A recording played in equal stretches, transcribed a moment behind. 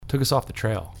took us off the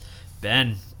trail.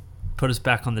 Ben, put us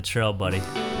back on the trail, buddy.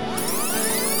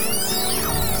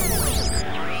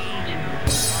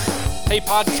 Hey,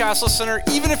 podcast listener,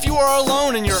 even if you are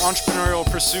alone in your entrepreneurial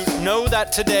pursuit, know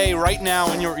that today, right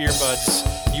now in your earbuds,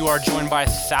 you are joined by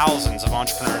thousands of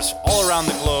entrepreneurs all around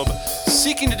the globe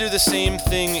seeking to do the same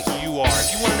thing you are.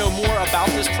 If you want to know more about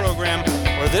this program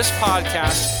or this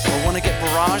podcast, or want to get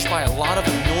barraged by a lot of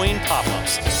annoying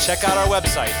pop-ups, check out our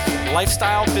website,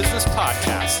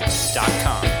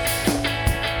 lifestylebusinesspodcast.com.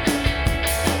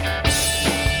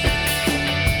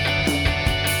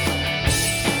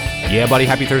 Yeah, buddy,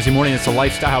 happy Thursday morning. It's a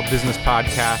Lifestyle Business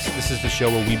Podcast. This is the show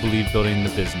where we believe building the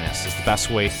business is the best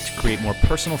way to create more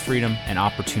personal freedom and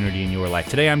opportunity in your life.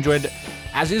 Today, I'm joined,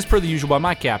 as is per the usual, by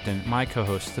my captain, my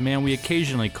co-host, the man we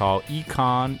occasionally call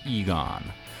Econ Egon.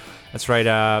 That's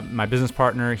right. My business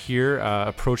partner here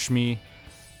approached me,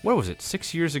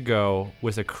 6 years ago,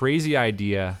 with a crazy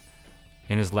idea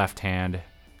in his left hand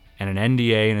and an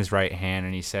NDA in his right hand,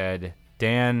 and he said,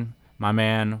 Dan, my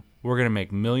man, we're going to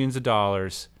make millions of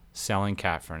dollars selling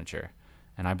cat furniture.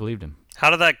 And I believed him. How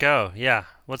did that go? Yeah.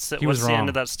 What's the end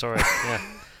of that story? Yeah.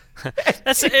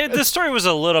 The story was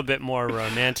a little bit more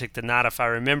romantic than that, if I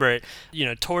remember it.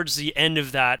 Towards the end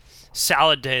of that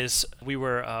salad days, we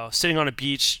were sitting on a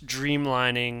beach,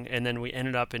 dreamlining, and then we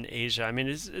ended up in Asia. I mean,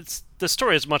 it's the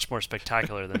story is much more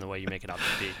spectacular than the way you make it out to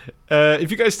be. If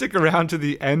you guys stick around to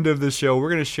the end of the show, we're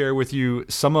going to share with you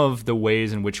some of the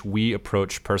ways in which we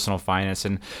approach personal finance.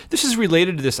 And this is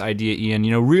related to this idea,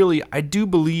 Ian. Really, I do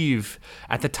believe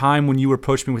at the time when you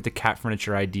approached me with the cat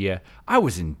furniture idea, I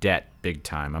was in debt big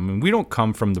time. I mean, we don't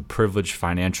come from the privileged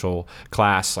financial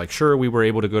class. Like, sure, we were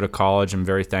able to go to college. I'm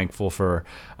very thankful for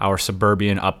our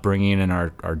suburban upbringing and our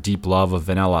deep love of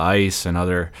Vanilla Ice and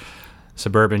other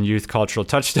suburban youth cultural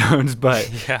touchstones. But,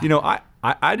 yeah.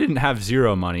 I didn't have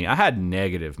zero money. I had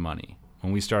negative money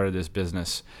when we started this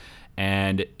business.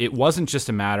 And it wasn't just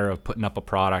a matter of putting up a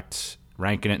product,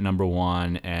 ranking it number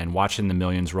one, and watching the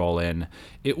millions roll in.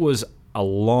 It was a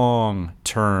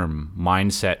long-term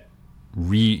mindset.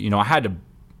 I had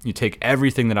to take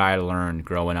everything that I had learned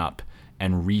growing up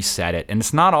and reset it. And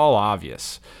it's not all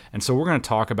obvious. And so we're going to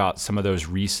talk about some of those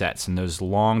resets and those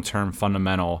long-term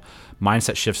fundamental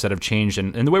mindset shifts that have changed.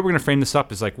 And the way we're going to frame this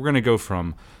up is like we're going to go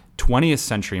from 20th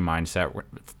century mindset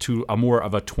to a more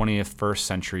of a 21st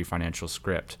century financial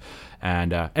script.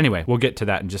 And anyway, we'll get to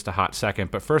that in just a hot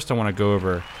second. But first, I want to go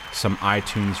over some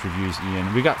iTunes reviews,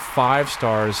 Ian. We got 5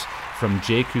 stars from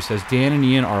Jake, who says, Dan and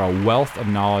Ian are a wealth of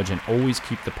knowledge and always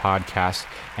keep the podcast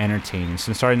entertaining.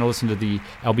 Since starting to listen to the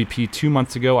LBP 2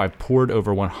 months ago, I've poured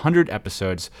over 100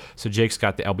 episodes. So Jake's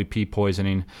got the LBP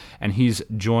poisoning, and he's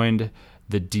joined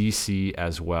the DC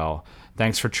as well.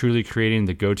 Thanks for truly creating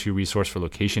the go-to resource for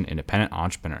location-independent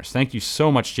entrepreneurs. Thank you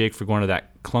so much, Jake, for going to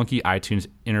that clunky iTunes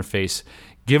interface,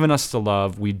 giving us the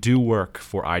love. We do work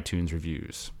for iTunes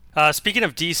reviews. Speaking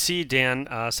of DC, Dan,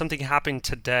 something happened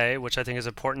today, which I think is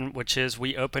important, which is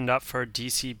we opened up for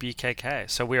DC BKK.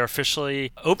 So we are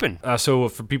officially open. So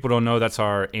for people who don't know, that's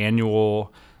our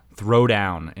annual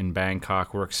throwdown in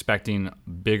Bangkok. We're expecting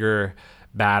bigger,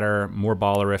 badder, more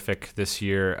ballerific this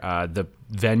year. The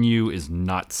venue is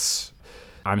nuts.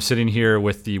 I'm sitting here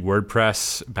with the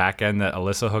WordPress backend that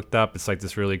Alyssa hooked up. It's like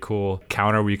this really cool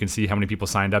counter where you can see how many people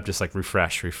signed up, just like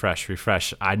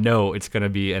refresh. I know it's going to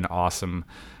be an awesome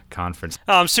conference.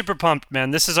 Oh, I'm super pumped,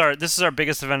 man. This is our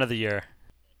biggest event of the year.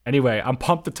 Anyway, I'm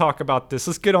pumped to talk about this.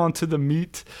 Let's get on to the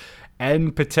meat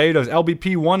and potatoes.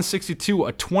 LBP 162,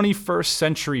 a 21st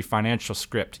century financial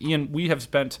script. Ian, we have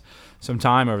spent some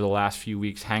time over the last few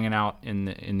weeks hanging out in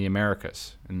the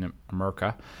Americas, in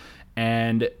America,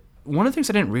 and one of the things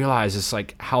I didn't realize is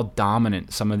like how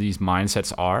dominant some of these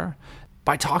mindsets are.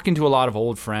 By talking to a lot of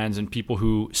old friends and people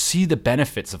who see the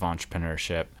benefits of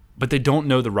entrepreneurship, but they don't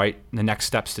know the next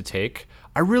steps to take,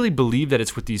 I really believe that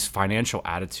it's with these financial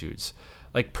attitudes.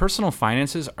 Like personal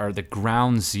finances are the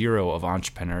ground zero of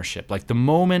entrepreneurship. Like the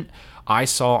moment I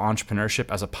saw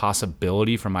entrepreneurship as a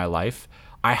possibility for my life,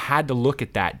 I had to look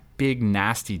at that big,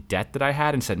 nasty debt that I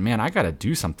had and said, man, I got to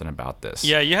do something about this.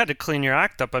 Yeah, you had to clean your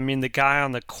act up. I mean, the guy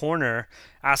on the corner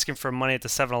asking for money at the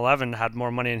 7-Eleven had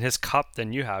more money in his cup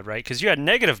than you had, right? Because you had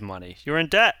negative money. You were in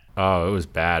debt. Oh, it was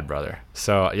bad, brother.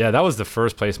 So, yeah, that was the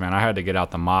first place, man. I had to get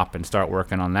out the mop and start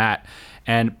working on that.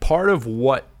 And part of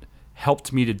what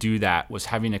helped me to do that was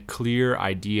having a clear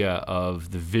idea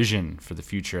of the vision for the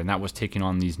future, and that was taking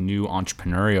on these new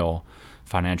entrepreneurial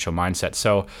financial mindsets.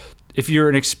 So if you're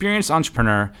an experienced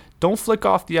entrepreneur, don't flick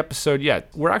off the episode yet.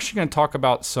 We're actually going to talk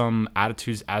about some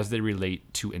attitudes as they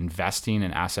relate to investing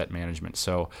and asset management.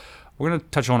 So we're going to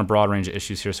touch on a broad range of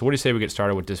issues here. So what do you say we get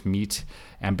started with this meat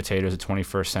and potatoes of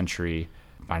 21st century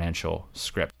financial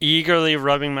script. Eagerly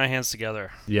rubbing my hands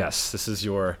together. Yes, this is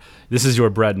your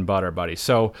bread and butter, buddy.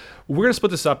 So we're going to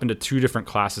split this up into two different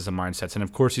classes of mindsets. And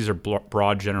of course, these are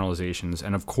broad generalizations.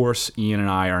 And of course, Ian and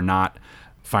I are not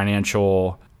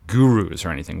financial gurus or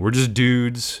anything. We're just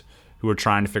dudes who are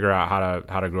trying to figure out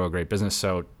how to grow a great business.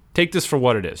 So take this for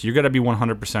what it is. You're going to be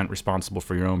 100% responsible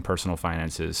for your own personal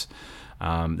finances.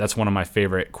 That's one of my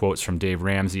favorite quotes from Dave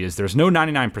Ramsey is there's no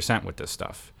 99% with this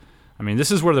stuff. I mean,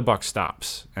 this is where the buck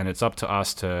stops, and it's up to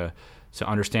us to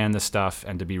understand this stuff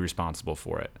and to be responsible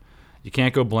for it. You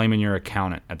can't go blaming your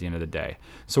accountant at the end of the day.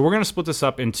 So we're going to split this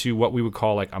up into what we would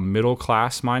call like a middle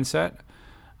class mindset,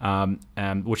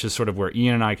 which is sort of where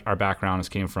Ian and I, our backgrounds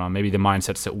came from, maybe the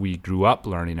mindsets that we grew up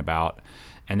learning about,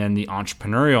 and then the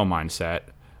entrepreneurial mindset,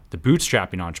 the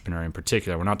bootstrapping entrepreneur in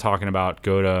particular. We're not talking about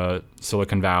go to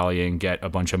Silicon Valley and get a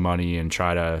bunch of money and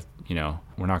try to,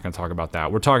 we're not going to talk about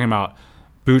that. We're talking about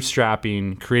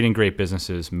bootstrapping, creating great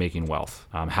businesses, making wealth,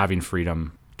 having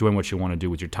freedom, doing what you want to do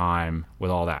with your time,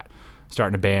 with all that.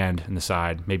 Starting a band on the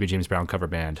side, maybe a James Brown cover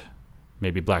band,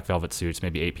 maybe black velvet suits,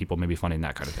 maybe 8 people, maybe funding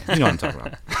that kind of thing. You know what I'm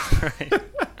talking about.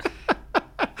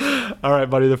 All right,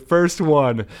 buddy. The first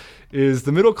one is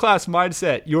the middle class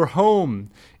mindset. Your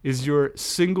home is your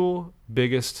single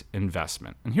biggest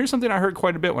investment. And here's something I heard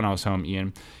quite a bit when I was home,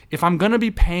 Ian. If I'm going to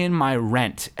be paying my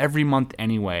rent every month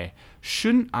anyway,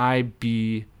 shouldn't I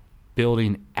be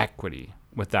building equity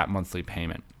with that monthly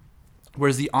payment?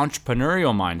 Whereas the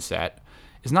entrepreneurial mindset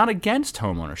is not against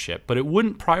home ownership, but it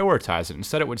wouldn't prioritize it.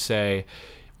 Instead, it would say,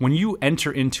 when you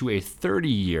enter into a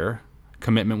 30-year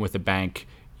commitment with a bank,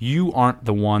 you aren't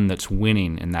the one that's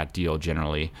winning in that deal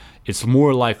generally. It's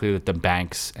more likely that the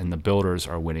banks and the builders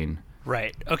are winning.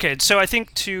 Right. Okay. So I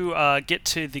think to get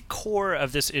to the core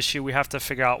of this issue, we have to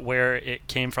figure out where it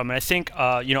came from. And I think,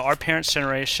 our parents'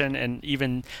 generation and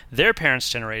even their parents'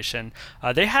 generation,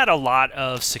 they had a lot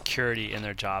of security in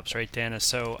their jobs, right, Dana?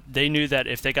 So they knew that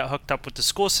if they got hooked up with the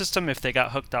school system, if they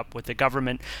got hooked up with the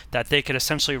government, that they could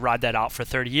essentially ride that out for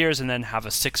 30 years and then have a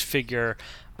 6-figure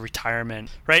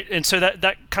retirement, right? And so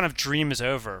that kind of dream is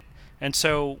over. And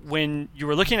so when you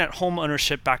were looking at home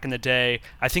ownership back in the day,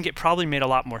 I think it probably made a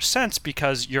lot more sense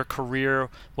because your career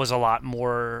was a lot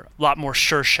more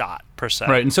sure shot per se.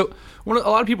 Right. And so a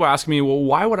lot of people ask me, well,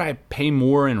 why would I pay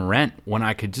more in rent when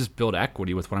I could just build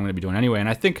equity with what I'm going to be doing anyway? And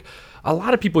I think a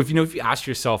lot of people, if you ask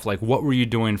yourself, like, what were you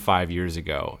doing 5 years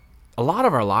ago? A lot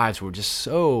of our lives were just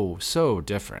so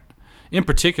different. In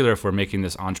particular, if we're making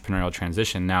this entrepreneurial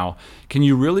transition. Now, can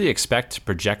you really expect to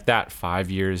project that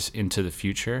 5 years into the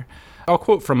future? I'll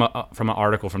quote from an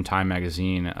article from Time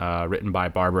Magazine written by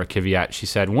Barbara Kvyat. She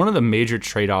said, one of the major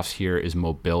trade-offs here is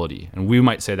mobility. And we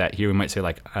might say that here. We might say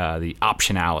the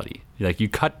optionality. Like you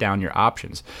cut down your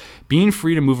options. Being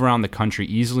free to move around the country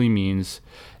easily means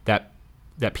that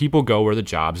people go where the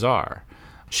jobs are.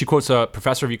 She quotes a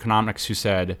professor of economics who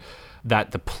said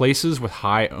that the places with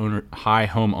high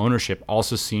home ownership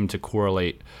also seem to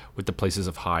correlate with the places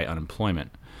of high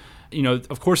unemployment.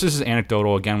 Of course, this is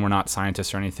anecdotal. Again, we're not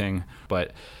scientists or anything,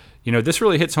 but this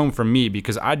really hits home for me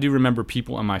because I do remember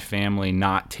people in my family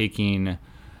not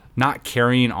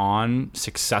carrying on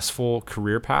successful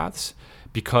career paths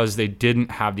because they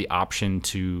didn't have the option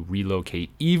to relocate,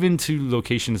 even to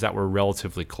locations that were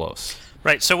relatively close.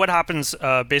 Right. So what happens,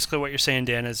 basically what you're saying,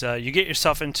 Dan, is you get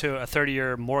yourself into a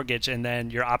 30-year mortgage and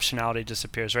then your optionality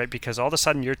disappears, right? Because all of a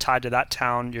sudden you're tied to that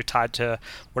town, you're tied to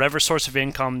whatever source of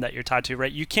income that you're tied to,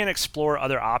 right? You can't explore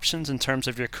other options in terms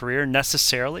of your career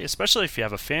necessarily, especially if you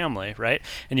have a family, right?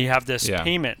 And you have this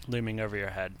payment looming over your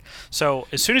head. So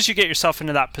as soon as you get yourself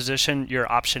into that position, your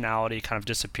optionality kind of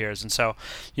disappears. And so,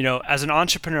 as an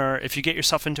entrepreneur, if you get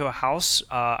yourself into a house,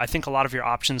 I think a lot of your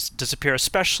options disappear,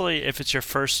 especially if it's your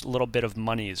first little bit of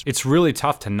monies. It's really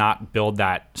tough to not build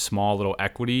that small little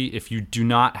equity if you do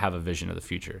not have a vision of the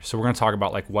future. So we're going to talk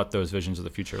about what those visions of the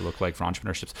future look like for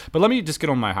entrepreneurships. But let me just get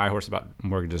on my high horse about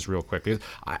mortgages real quick, because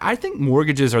I think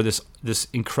mortgages are this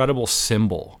incredible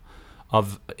symbol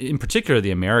of, in particular,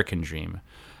 the American dream.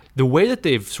 The way that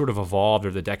they've sort of evolved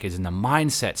over the decades and the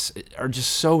mindsets are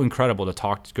just so incredible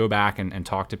to go back and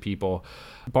talk to people.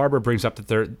 Barbara brings up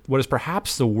that what is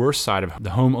perhaps the worst side of the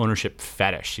home ownership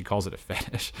fetish. She calls it a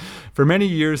fetish. For many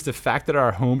years, the fact that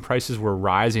our home prices were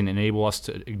rising enabled us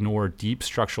to ignore deep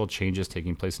structural changes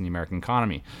taking place in the American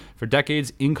economy. For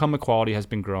decades, income equality has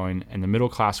been growing and the middle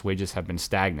class wages have been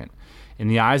stagnant. In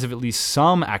the eyes of at least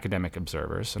some academic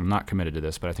observers, and I'm not committed to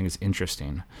this, but I think it's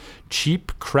interesting,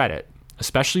 cheap credit,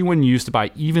 especially when used to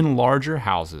buy even larger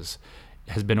houses,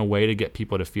 has been a way to get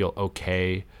people to feel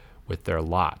okay with their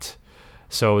lot.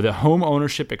 So the home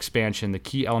ownership expansion, the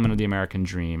key element of the American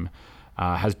dream,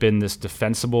 has been this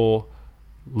defensible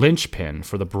linchpin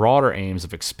for the broader aims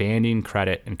of expanding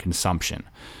credit and consumption.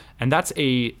 And that's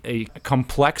a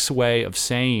complex way of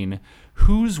saying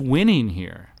who's winning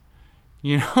here.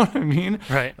 You know what I mean?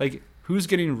 Right. Like, who's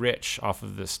getting rich off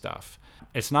of this stuff?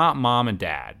 It's not mom and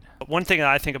dad. One thing that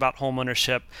I think about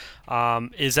homeownership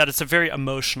is that it's a very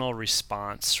emotional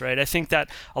response, right? I think that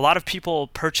a lot of people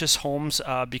purchase homes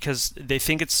because they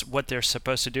think it's what they're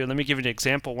supposed to do. Let me give you an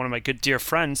example. One of my good dear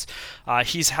friends,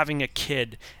 he's having a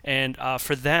kid, and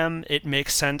for them, it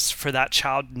makes sense for that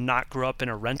child not grow up in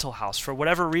a rental house for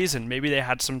whatever reason. Maybe they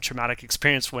had some traumatic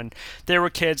experience when they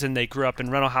were kids and they grew up in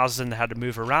rental houses and they had to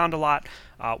move around a lot.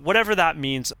 Whatever that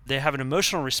means, they have an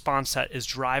emotional response that is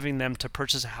driving them to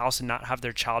purchase a house and not have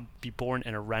their child be born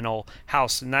in a rental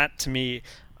house. And that, to me,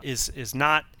 is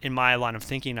not in my line of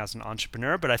thinking as an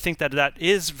entrepreneur, but I think that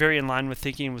is very in line with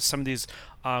thinking with some of these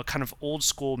kind of old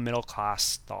school middle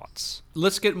class thoughts.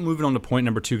 Let's get moving on to point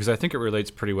number 2, because I think it relates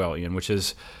pretty well, Ian, which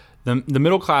is the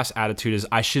middle class attitude is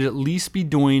I should at least be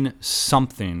doing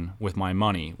something with my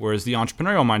money, whereas the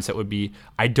entrepreneurial mindset would be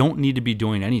I don't need to be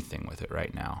doing anything with it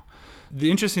right now. The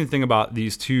interesting thing about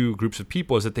these two groups of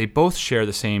people is that they both share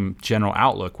the same general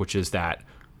outlook, which is that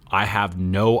I have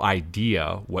no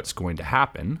idea what's going to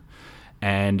happen.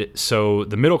 And so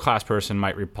the middle class person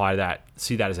might reply to that,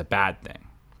 see that as a bad thing.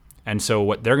 And so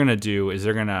what they're going to do is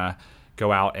they're going to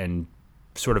go out and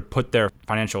sort of put their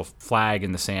financial flag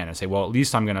in the sand and say, well, at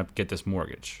least I'm going to get this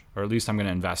mortgage, or at least I'm going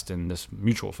to invest in this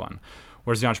mutual fund.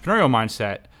 Whereas the entrepreneurial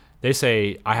mindset, they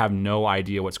say, I have no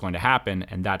idea what's going to happen,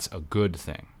 and that's a good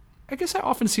thing. I guess I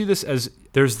often see this as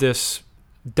there's this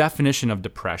definition of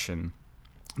depression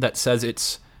that says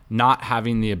it's not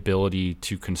having the ability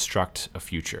to construct a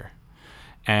future.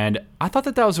 And I thought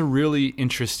that was a really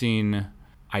interesting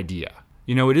idea.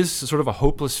 You know, it is sort of a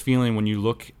hopeless feeling when you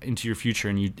look into your future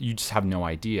and you just have no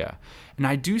idea. And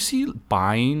I do see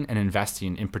buying and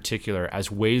investing in particular as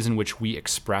ways in which we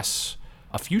express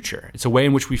a future. It's a way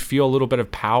in which we feel a little bit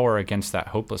of power against that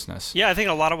hopelessness. Yeah, I think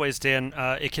in a lot of ways, Dan,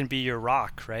 it can be your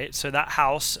rock, right? So that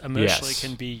house emotionally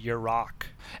can be your rock.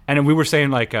 And we were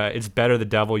saying it's better the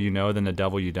devil you know than the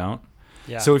devil you don't.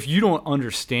 Yeah. So if you don't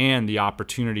understand the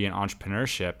opportunity in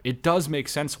entrepreneurship, it does make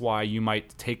sense why you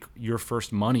might take your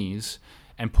first monies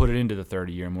and put it into the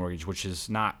 30-year mortgage, which is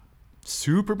not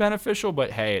super beneficial,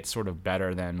 but hey, it's sort of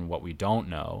better than what we don't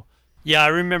know. Yeah, I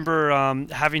remember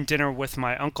having dinner with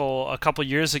my uncle a couple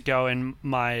years ago, and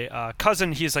my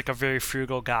cousin, he's like a very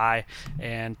frugal guy,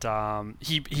 and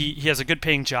he has a good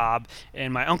paying job,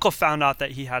 and my uncle found out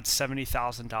that he had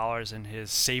 $70,000 in his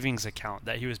savings account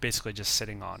that he was basically just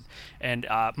sitting on. And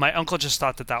my uncle just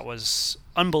thought that was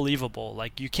unbelievable.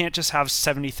 Like, you can't just have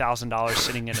 $70,000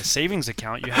 sitting in a savings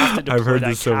account. You have to deploy I've heard that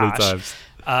this so many cash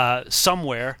times.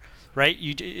 somewhere. Right?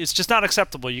 It's just not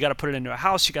acceptable. You got to put it into a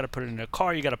house. You got to put it into a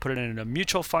car. You got to put it into a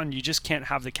mutual fund. You just can't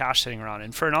have the cash sitting around.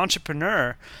 And for an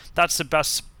entrepreneur, that's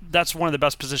one of the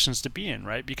best positions to be in,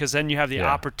 right? Because then you have the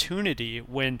opportunity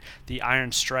when the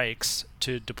iron strikes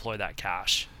to deploy that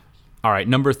cash. All right.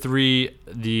 Number 3,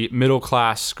 the middle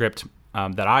class script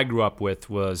that I grew up with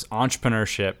was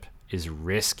entrepreneurship is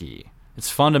risky. It's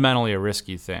fundamentally a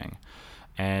risky thing.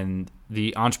 And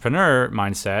the entrepreneur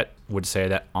mindset would say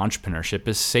that entrepreneurship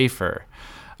is safer.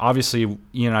 Obviously,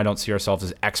 Ian and I don't see ourselves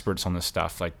as experts on this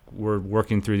stuff. Like, we're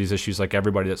working through these issues like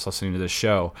everybody that's listening to this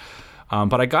show.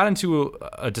 But I got into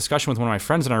a discussion with one of my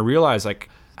friends, and I realized like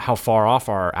how far off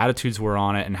our attitudes were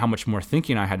on it and how much more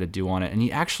thinking I had to do on it. And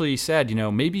he actually said, you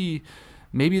know, maybe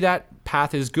that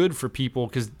path is good for people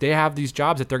because they have these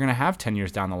jobs that they're going to have 10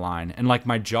 years down the line. And like,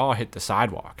 my jaw hit the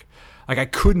sidewalk. Like, I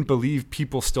couldn't believe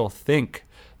people still think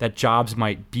that jobs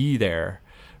might be there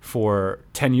for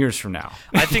 10 years from now.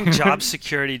 I think job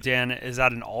security, Dan, is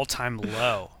at an all-time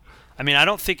low. I mean, I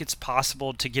don't think it's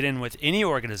possible to get in with any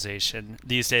organization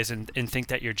these days and think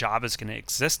that your job is going to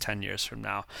exist 10 years from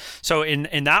now. So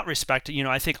in that respect, you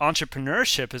know, I think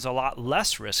entrepreneurship is a lot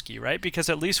less risky, right? Because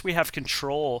at least we have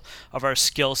control of our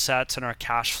skill sets and our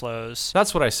cash flows.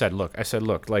 That's what I said.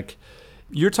 Look, like,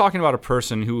 you're talking about a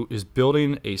person who is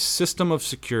building a system of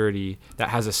security that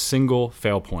has a single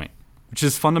fail point, which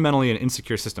is fundamentally an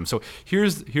insecure system. So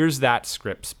here's that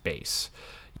script's base.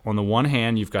 On the one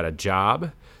hand, you've got a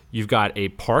job, you've got a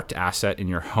parked asset in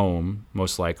your home,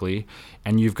 most likely,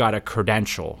 and you've got a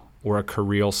credential or a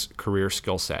career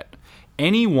skill set.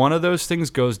 Any one of those things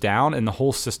goes down and the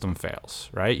whole system fails,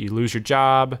 right? You lose your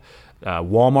job,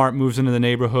 Walmart moves into the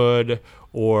neighborhood,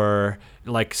 or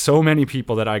like so many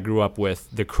people that I grew up with,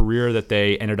 the career that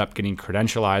they ended up getting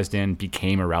credentialized in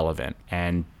became irrelevant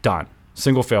and done.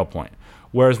 Single fail point.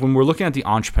 Whereas when we're looking at the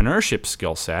entrepreneurship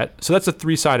skill set, so that's a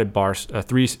three-legged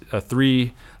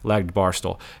bar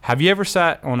stool. Have you ever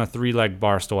sat on a three-legged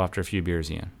bar stool after a few beers,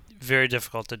 Ian? Very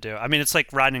difficult to do. I mean, it's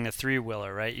like riding a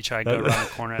three-wheeler, right? You try to go around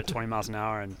the corner at 20 miles an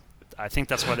hour, and I think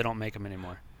that's why they don't make them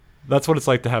anymore. That's what it's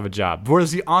like to have a job.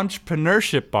 Whereas the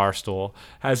entrepreneurship bar stool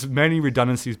has many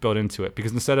redundancies built into it,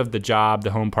 because instead of the job,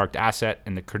 the home parked asset,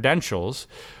 and the credentials,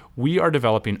 we are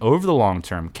developing over the long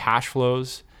term cash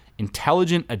flows,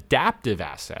 intelligent adaptive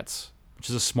assets, which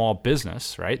is a small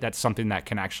business, right? That's something that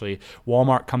can actually,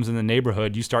 Walmart comes in the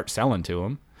neighborhood, you start selling to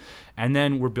them. And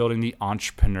then we're building the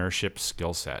entrepreneurship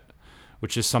skill set,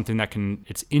 which is something that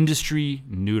it's industry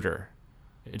neuter.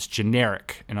 It's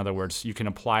generic. In other words, you can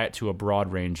apply it to a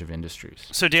broad range of industries.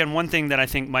 So Dan, one thing that I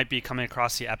think might be coming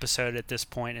across the episode at this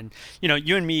point, and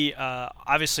you and me,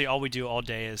 obviously all we do all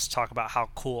day is talk about how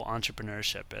cool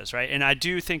entrepreneurship is, right? And I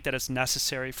do think that it's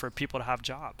necessary for people to have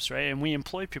jobs, right? And we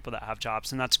employ people that have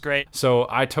jobs, and that's great. So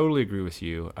I totally agree with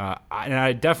you. And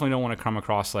I definitely don't want to come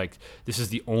across like this is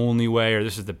the only way or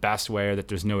this is the best way or that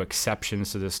there's no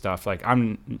exceptions to this stuff. Like I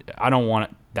don't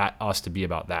want us to be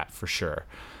about that for sure.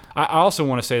 I also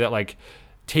want to say that like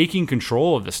taking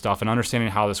control of this stuff and understanding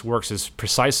how this works is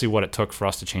precisely what it took for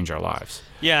us to change our lives.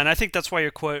 Yeah, and I think that's why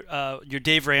your quote, your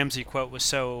Dave Ramsey quote was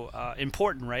so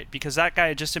important, right? Because that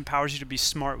guy just empowers you to be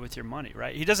smart with your money,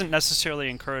 right? He doesn't necessarily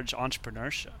encourage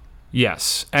entrepreneurship.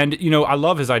 Yes, and I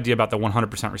love his idea about the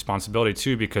 100% responsibility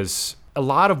too, because a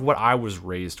lot of what I was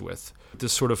raised with,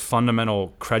 this sort of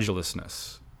fundamental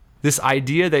credulousness, this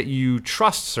idea that you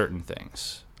trust certain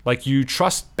things. Like you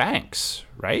trust banks,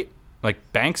 right? Like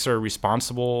banks are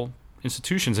responsible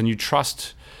institutions, and you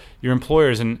trust your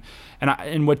employers. And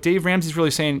what Dave Ramsey's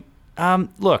really saying,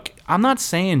 look, I'm not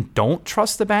saying don't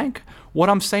trust the bank. What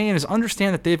I'm saying is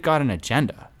understand that they've got an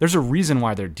agenda. There's a reason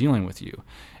why they're dealing with you.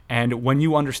 And when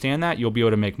you understand that, you'll be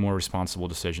able to make more responsible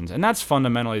decisions. And that's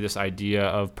fundamentally this idea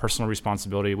of personal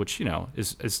responsibility, which,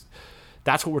 is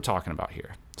that's what we're talking about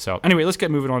here. So anyway, let's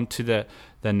get moving on to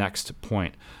the next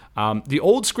point. The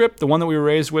old script, the one that we were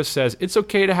raised with, says it's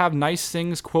okay to have nice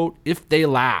things, quote, if they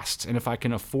last and if I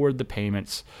can afford the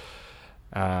payments.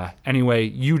 Anyway,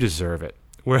 you deserve it.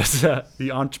 Whereas the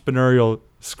entrepreneurial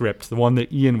script, the one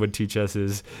that Ian would teach us,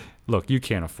 is, look, you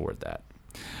can't afford that.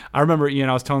 I remember, Ian,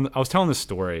 I was telling this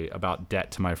story about debt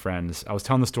to my friends. I was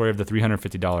telling the story of the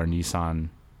 $350 Nissan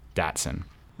Datsun.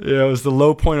 Yeah, it was the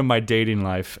low point of my dating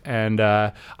life. And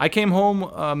I came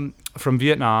home from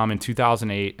Vietnam in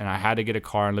 2008, and I had to get a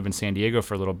car and live in San Diego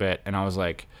for a little bit. And I was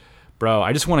like, bro,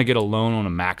 I just want to get a loan on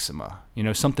a Maxima.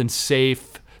 Something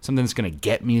safe, something that's going to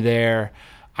get me there.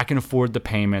 I can afford the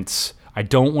payments. I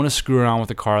don't want to screw around with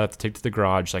the car I have to take to the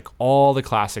garage, like all the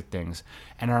classic things.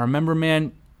 And I remember,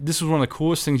 man, this was one of the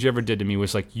coolest things you ever did to me,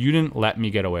 was like you didn't let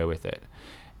me get away with it.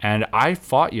 And I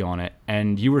fought you on it,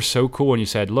 and you were so cool, and you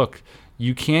said, look,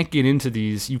 you can't get into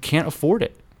these. You can't afford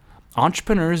it.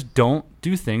 Entrepreneurs don't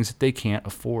do things that they can't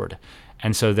afford.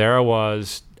 And so there I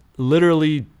was,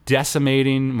 literally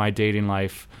decimating my dating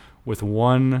life with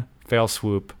one fell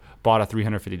swoop, bought a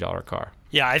 $350 car.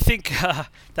 Yeah, I think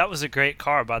that was a great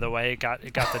car, by the way. It got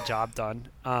the job done.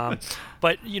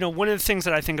 But one of the things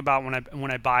that I think about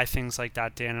when I buy things like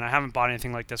that, Dan, and I haven't bought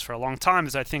anything like this for a long time,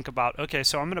 is I think about, okay,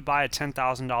 so I'm going to buy a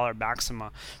 $10,000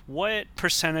 Maxima. What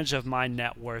percentage of my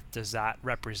net worth does that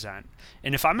represent?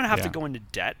 And if I'm going to have to go into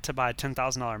debt to buy a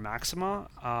 $10,000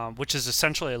 Maxima, which is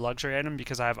essentially a luxury item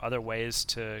because I have other ways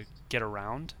to get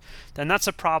around, then that's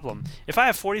a problem. If I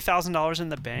have $40,000 in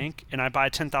the bank and I buy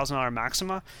a $10,000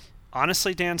 Maxima,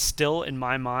 honestly, Dan, still in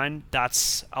my mind,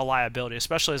 that's a liability,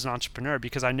 especially as an entrepreneur,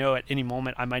 because I know at any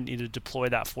moment I might need to deploy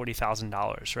that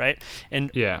 $40,000, right?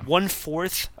 And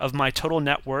 1/4 of my total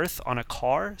net worth on a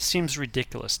car seems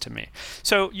ridiculous to me.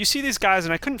 So you see these guys,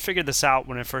 and I couldn't figure this out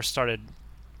when I first started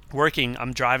working.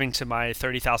 I'm driving to my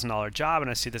 $30,000 job, and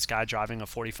I see this guy driving a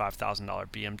 $45,000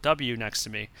 BMW next to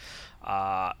me.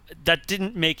 That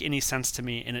didn't make any sense to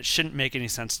me, and it shouldn't make any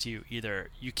sense to you either.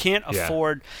 You can't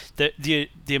afford the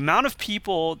amount of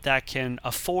people that can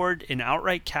afford in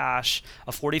outright cash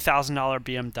a $40,000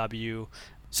 BMW.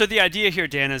 So the idea here,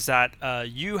 Dan, is that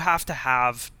you have to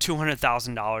have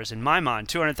 $200,000, in my mind,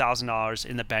 $200,000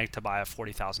 in the bank to buy a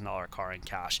 $40,000 car in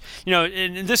cash.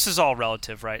 And this is all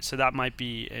relative, right? So that might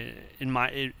be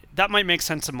that might make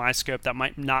sense in my scope. That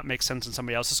might not make sense in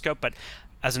somebody else's scope. But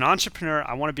as an entrepreneur,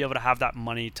 I want to be able to have that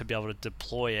money to be able to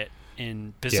deploy it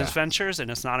in business ventures, and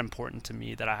it's not important to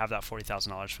me that I have that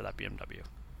 $40,000 for that BMW.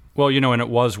 Well, and it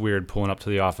was weird pulling up to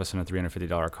the office in a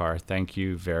 $350 car. Thank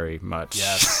you very much.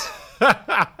 Yes.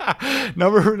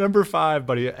 Number 5,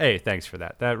 buddy. Hey, thanks for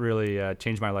that. That really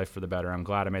changed my life for the better. I'm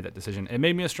glad I made that decision. It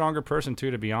made me a stronger person too,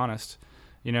 to be honest.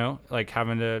 like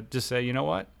having to just say, you know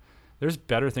what? There's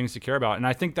better things to care about. And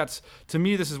I think that's, to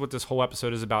me, this is what this whole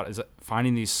episode is about, is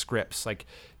finding these scripts, like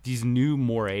these new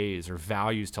mores or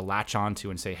values to latch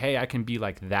onto and say, hey, I can be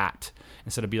like that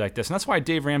instead of be like this. And that's why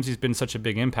Dave Ramsey's been such a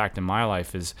big impact in my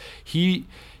life, is he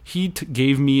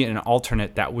gave me an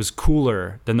alternate that was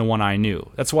cooler than the one I knew.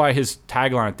 That's why his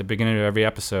tagline at the beginning of every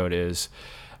episode is,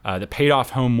 the paid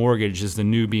off home mortgage is the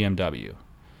new BMW.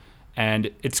 And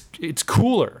it's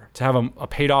cooler to have a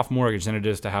paid off mortgage than it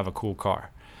is to have a cool car.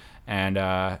 And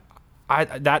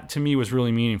that to me was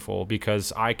really meaningful,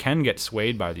 because I can get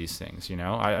swayed by these things.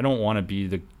 I don't want to be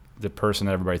the person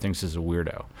that everybody thinks is a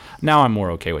weirdo. Now I'm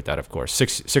more okay with that, of course.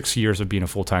 Six years of being a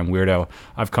full-time weirdo,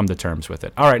 I've come to terms with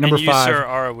it. All right, number 5. And you, sir,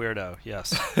 are a weirdo,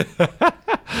 yes.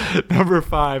 Number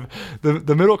 5,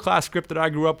 the middle-class script that I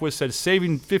grew up with said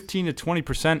saving 15 to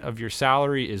 20% of your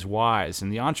salary is wise.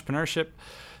 And the entrepreneurship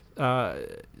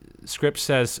script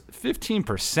says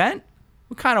 15%?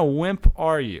 What kind of wimp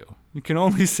are you? You can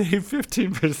only save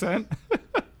 15%?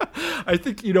 I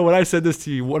think, when I said this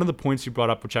to you, one of the points you brought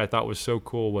up, which I thought was so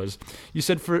cool, was you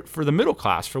said for the middle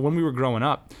class, for when we were growing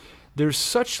up, there's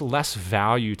such less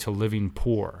value to living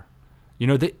poor.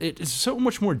 It's so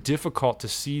much more difficult to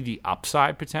see the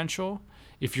upside potential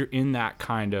if you're in that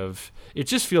kind of, it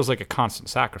just feels like a constant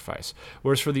sacrifice.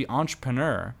 Whereas for the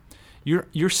entrepreneur,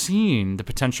 you're seeing the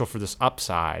potential for this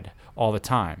upside all the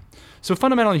time. So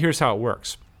fundamentally, here's how it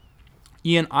works.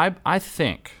 Ian, I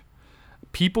think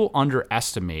people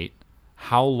underestimate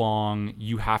how long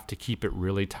you have to keep it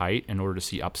really tight in order to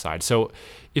see upside. So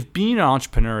if being an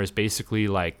entrepreneur is basically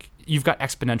like, you've got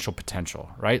exponential potential,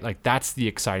 right? Like that's the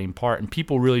exciting part, and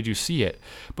people really do see it.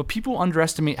 But people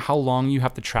underestimate how long you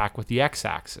have to track with the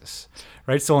x-axis,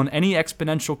 right? So on any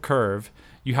exponential curve,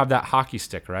 you have that hockey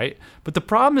stick, right? But the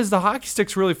problem is the hockey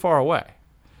stick's really far away.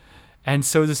 And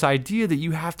so this idea that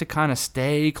you have to kind of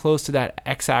stay close to that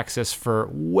x-axis for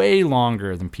way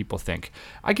longer than people think.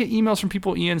 I get emails from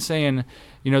people, Ian, saying,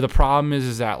 the problem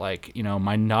is that like,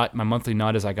 my monthly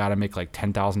nut is I got to make like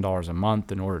 $10,000 a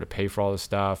month in order to pay for all this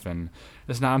stuff. And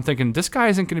I'm thinking, this guy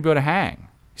isn't going to be able to hang.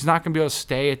 He's not going to be able to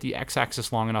stay at the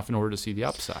x-axis long enough in order to see the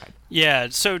upside. Yeah.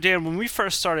 So, Dan, when we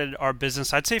first started our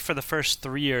business, I'd say for the first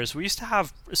 3 years, we used to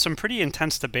have some pretty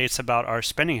intense debates about our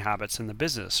spending habits in the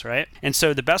business, right? And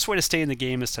so the best way to stay in the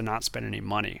game is to not spend any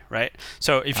money, right?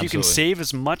 So if Absolutely. You can save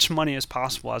as much money as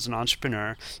possible as an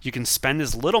entrepreneur, you can spend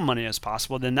as little money as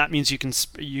possible, then that means you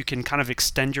can kind of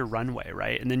extend your runway,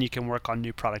 right? And then you can work on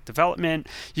new product development.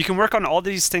 You can work on all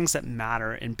these things that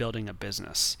matter in building a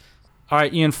business. All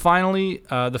right, Ian, finally,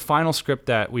 the final script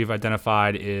that we've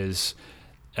identified is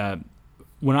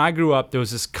when I grew up, there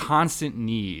was this constant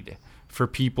need for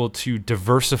people to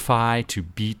diversify to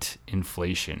beat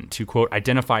inflation, to, quote,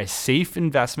 identify safe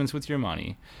investments with your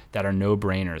money that are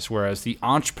no-brainers. Whereas the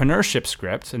entrepreneurship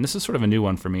script, and this is sort of a new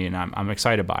one for me, and I'm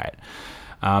excited by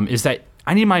it, is that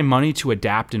I need my money to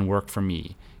adapt and work for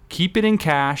me. Keep it in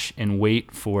cash and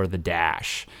wait for the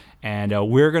dash. And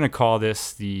we're going to call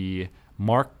this the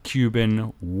Mark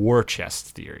Cuban war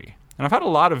chest theory. And I've had a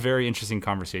lot of very interesting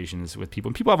conversations with people,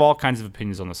 and people have all kinds of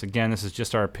opinions on this. Again, this is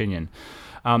just our opinion.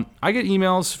 I get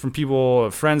emails from people,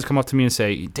 friends come up to me and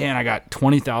say, Dan, I got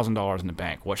 $20,000 in the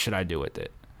bank. What should I do with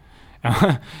it?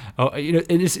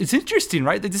 It's interesting,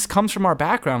 right? That this comes from our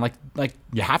background. Like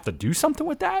you have to do something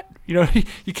with that. You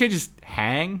can't just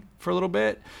hang for a little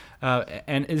bit.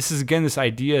 And this is, again, this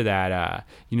idea that,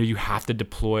 you have to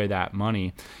deploy that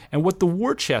money. And what the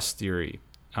war chest theory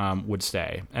would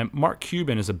say, and Mark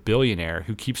Cuban is a billionaire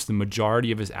who keeps the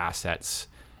majority of his assets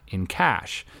in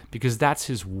cash because that's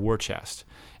his war chest.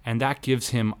 And that gives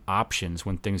him options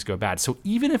when things go bad. So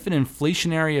even if an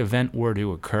inflationary event were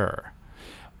to occur,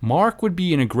 Mark would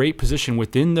be in a great position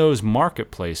within those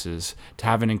marketplaces to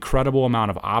have an incredible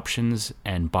amount of options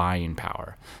and buying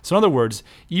power. So in other words,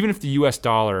 even if the US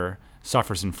dollar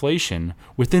suffers inflation,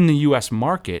 within the US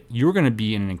market, you're going to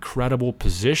be in an incredible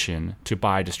position to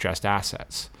buy distressed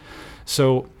assets.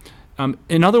 So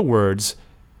in other words,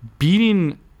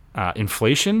 beating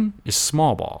inflation is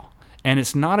small ball. And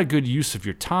it's not a good use of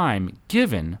your time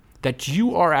given that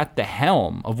you are at the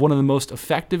helm of one of the most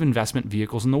effective investment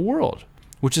vehicles in the world,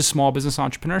 which is small business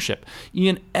entrepreneurship.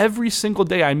 Ian, every single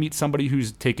day I meet somebody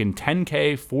who's taken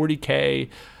 $10K, $40K,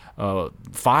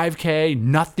 $5K,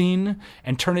 nothing,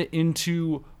 and turn it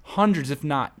into hundreds, if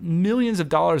not millions of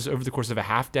dollars over the course of a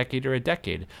half decade or a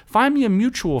decade. Find me a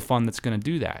mutual fund that's going to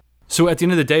do that. So at the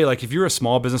end of the day, like if you're a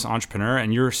small business entrepreneur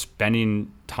and you're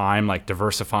spending time like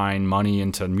diversifying money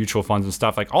into mutual funds and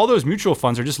stuff, like all those mutual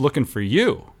funds are just looking for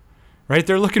you, right?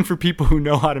 They're looking for people who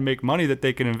know how to make money that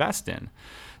they can invest in.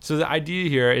 So the idea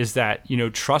here is that,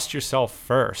 trust yourself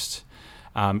first.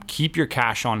 keep your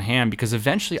cash on hand, because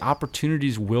eventually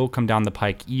opportunities will come down the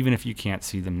pike, even if you can't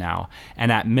see them now.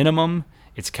 And at minimum,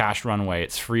 it's cash runway.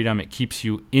 It's freedom. It keeps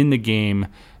you in the game,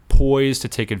 poised to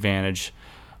take advantage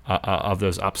of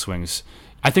those upswings.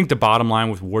 I think the bottom line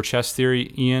with war chest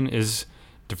theory, Ian, is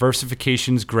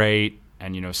diversification's great,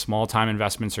 and small time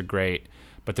investments are great,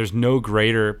 but there's no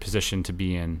greater position to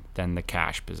be in than the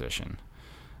cash position.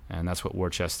 And that's what war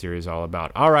chest theory is all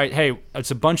about. All right, hey,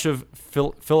 it's a bunch of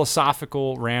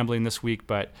philosophical rambling this week,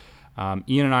 but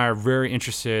Ian and I are very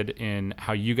interested in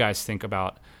how you guys think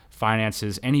about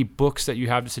finances. Any books that you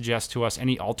have to suggest to us,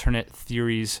 any alternate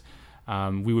theories,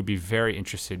 we would be very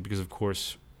interested, because, of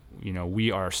course,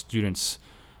 we are students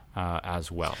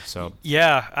as well. So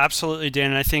yeah, absolutely,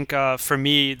 Dan. And I think for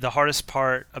me, the hardest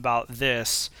part about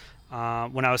this,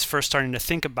 when I was first starting to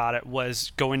think about it,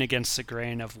 was going against the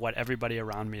grain of what everybody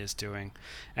around me is doing.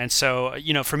 And so,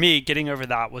 for me, getting over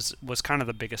that was kind of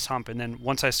the biggest hump. And then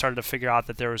once I started to figure out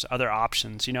that there was other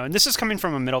options, and this is coming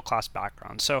from a middle class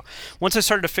background. So once I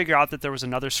started to figure out that there was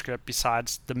another script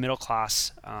besides the middle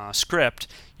class script,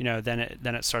 then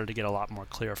it started to get a lot more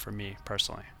clear for me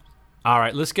personally. All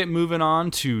right, let's get moving on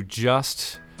to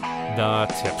just the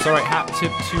tips. All right, hat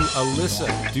tip to Alyssa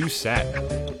Doucette.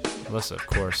 Alyssa, of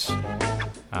course,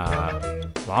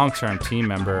 long-term team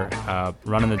member,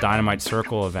 running the Dynamite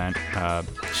Circle event.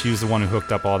 She was the one who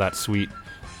hooked up all that sweet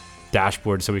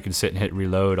dashboard so we could sit and hit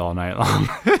reload all night long.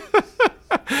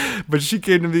 But she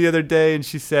came to me the other day and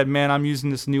she said, man, I'm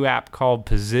using this new app called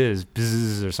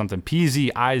Pzizz or something,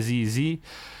 P-Z-I-Z-Z.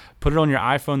 Put it on your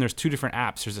iPhone. There's two different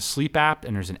apps. There's a sleep app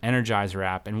and there's an Energizer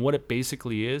app. And what it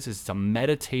basically is it's a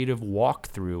meditative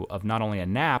walkthrough of not only a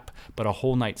nap, but a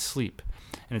whole night's sleep.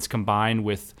 And it's combined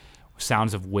with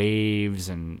sounds of waves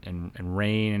and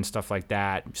rain and stuff like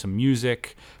that, some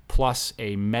music, plus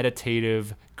a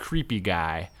meditative, creepy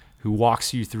guy who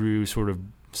walks you through sort of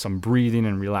some breathing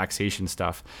and relaxation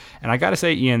stuff. And I got to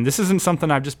say, Ian, this isn't something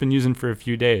I've just been using for a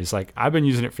few days. Like, I've been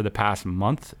using it for the past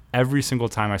month every single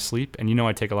time I sleep. And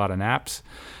I take a lot of naps.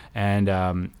 And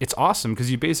it's awesome because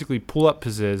you basically pull up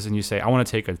Pzizz and you say, I want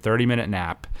to take a 30-minute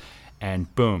nap.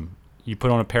 And boom, you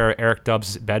put on a pair of Eric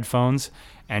Dubbs bedphones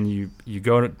and you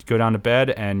go down to bed,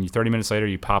 and 30 minutes later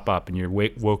you pop up and you're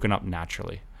woken up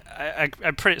naturally.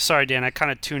 I'm pretty sorry, Dan. I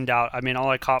kind of tuned out. I mean, all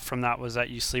I caught from that was that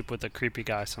you sleep with a creepy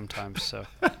guy sometimes. So.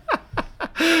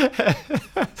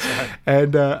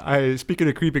 And speaking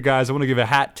of creepy guys, I want to give a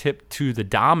hat tip to the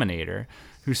Dominator,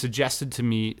 who suggested to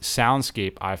me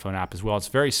Soundscape iPhone app as well. It's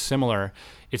very similar.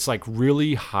 It's like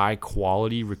really high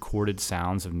quality recorded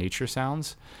sounds of nature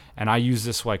sounds. And I use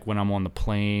this like when I'm on the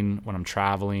plane, when I'm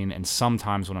traveling, and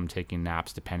sometimes when I'm taking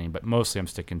naps, depending. But mostly I'm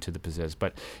sticking to the Pzizz.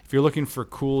 But if you're looking for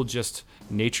cool just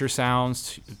nature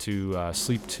sounds to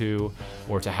sleep to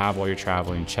or to have while you're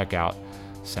traveling, check out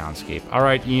Soundscape. All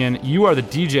right, Ian, you are the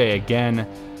DJ again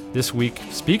this week.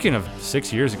 Speaking of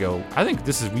 6 years ago, I think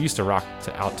we used to rock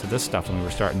out to this stuff when we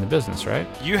were starting the business, right?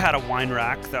 You had a wine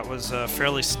rack that was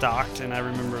fairly stocked, and I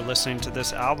remember listening to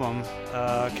this album,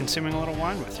 consuming a little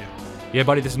wine with you. Yeah,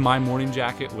 buddy, this is My Morning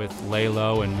Jacket with Lay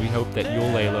Low, and we hope that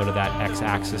you'll lay low to that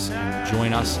X-axis and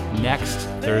join us next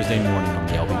Thursday morning on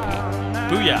the LBP.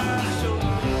 Booyah!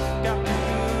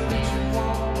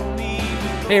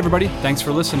 Hey everybody, thanks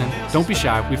for listening. Don't be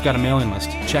shy, we've got a mailing list.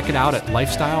 Check it out at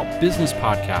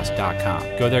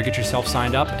lifestylebusinesspodcast.com. Go there, get yourself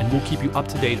signed up, and we'll keep you up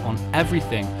to date on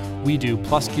everything we do,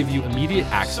 plus give you immediate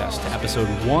access to episode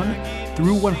 1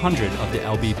 through 100 of the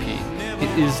LBP.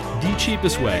 It is the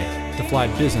cheapest way to fly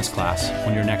business class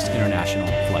on your next international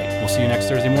flight. We'll see you next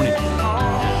Thursday morning.